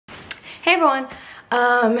Hey everyone!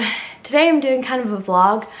 Today I'm doing kind of a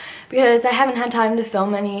vlog because I haven't had time to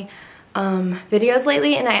film any videos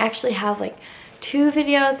lately, and I actually have like 2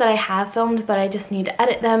 videos that I have filmed, but I just need to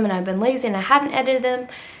edit them, and I've been lazy and I haven't edited them,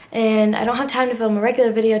 and I don't have time to film a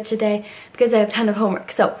regular video today because I have a ton of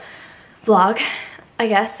homework. So vlog, I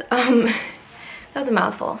guess. That was a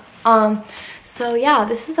mouthful. So yeah,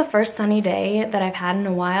 this is the first sunny day that I've had in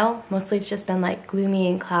a while. Mostly it's just been like gloomy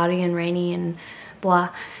and cloudy and rainy and blah.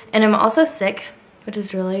 And I'm also sick, which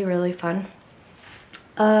is really, really fun.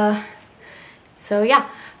 So yeah,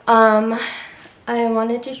 I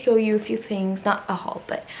wanted to show you a few things, not a haul,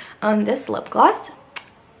 but this lip gloss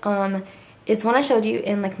is one I showed you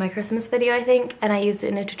in like my Christmas video, I think, and I used it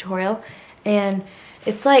in a tutorial, and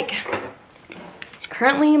it's like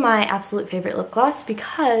currently my absolute favorite lip gloss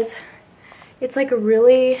because it's like a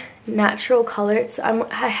really natural color.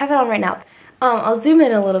 I have it on right now. I'll zoom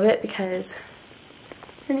in a little bit because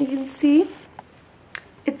then you can see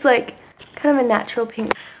it's like kind of a natural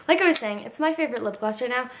pink. Like I was saying, it's my favorite lip gloss right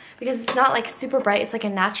now because it's not like super bright. It's like a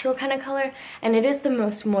natural kind of color, and it is the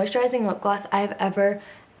most moisturizing lip gloss I've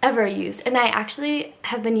ever used. And I actually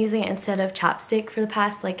have been using it instead of chapstick for the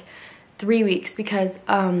past like 3 weeks because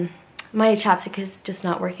my chapstick is just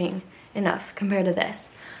not working enough compared to this.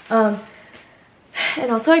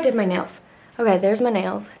 And also I did my nails. Okay, there's my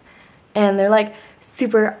nails, and they're like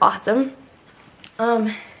super awesome.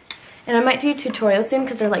 And I might do tutorials soon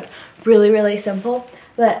because they're like really, really simple.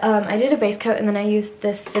 But I did a base coat, and then I used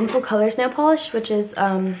this Sinful Colors nail polish, which is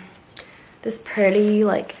this pretty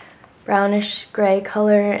like brownish gray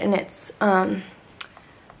color, and it's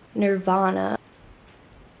Nirvana.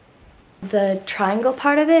 The triangle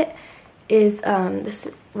part of it is this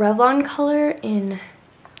Revlon color in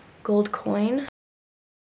gold coin.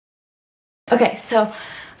 Okay, so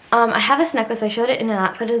I have this necklace. I showed it in an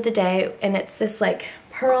outfit of the day, and it's this like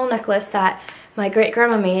pearl necklace that my great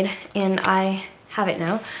grandma made, and I have it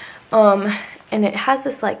now. And it has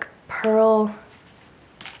this like pearl,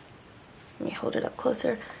 let me hold it up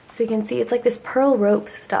closer so you can see. It's like this pearl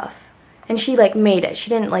ropes stuff, and she like made it. She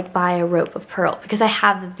didn't like buy a rope of pearl because I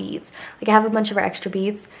have the beads. Like I have a bunch of her extra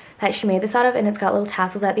beads that she made this out of, and it's got little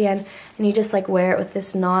tassels at the end, and you just like wear it with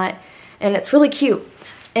this knot, and it's really cute.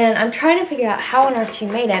 And I'm trying to figure out how on earth she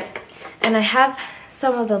made it, and I have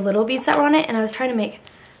some of the little beads that were on it, and I was trying to make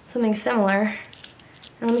something similar.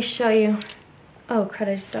 And let me show you. Oh crud,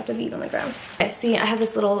 I just dropped a bead on the ground. Okay, see, I have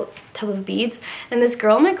this little tub of beads, and this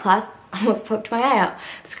girl in my class almost poked my eye out.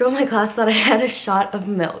 This girl in my class thought I had a shot of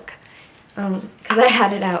milk because I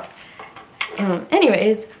had it out.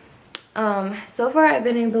 Anyways, so far I've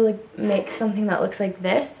been able to make something that looks like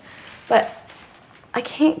this, but I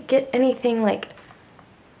can't get anything like,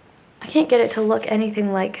 I can't get it to look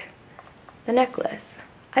anything like the necklace.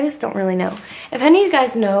 I just don't really know. If any of you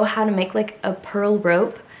guys know how to make like a pearl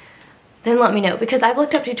rope, then let me know, because I've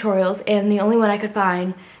looked up tutorials and the only one I could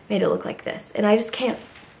find made it look like this, and I just can't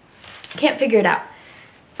figure it out.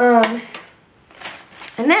 And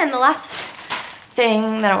then the last thing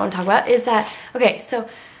that I want to talk about is that, okay, so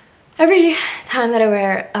every time that I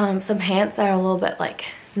wear some pants that are a little bit like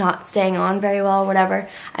not staying on very well or whatever,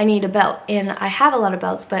 I need a belt, and I have a lot of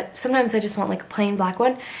belts, but sometimes I just want like a plain black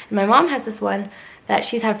one, and my mom has this one that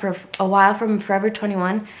she's had for a while from Forever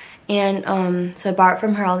 21, and so I borrow it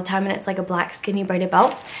from her all the time, and it's like a black skinny braided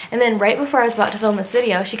belt. And then right before I was about to film this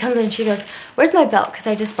video, she comes in and she goes, "Where's my belt?" because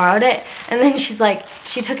I just borrowed it. And then she's like,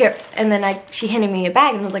 she took it, and then she handed me a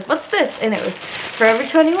bag, and I was like, "What's this?" And it was Forever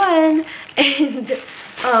 21, and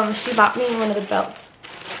she bought me one of the belts.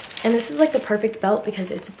 And this is like the perfect belt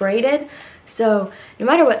because it's braided, so no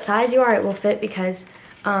matter what size you are, it will fit because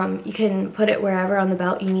you can put it wherever on the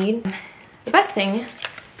belt you need. The best thing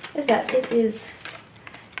is that it is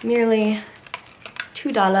merely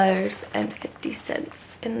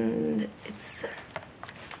 $2.50, and it's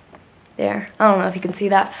there. I don't know if you can see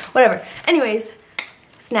that. Whatever. Anyways,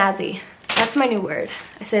 snazzy. That's my new word.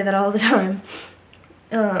 I say that all the time.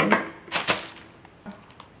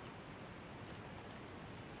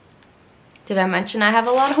 Did I mention I have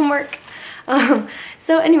a lot of homework?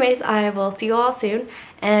 So anyways, I will see you all soon,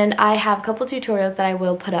 and I have a couple tutorials that I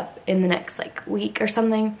will put up in the next like week or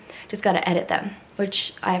something. Just gotta edit them,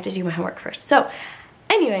 which I have to do my homework first. So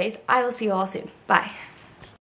anyways, I will see you all soon. Bye.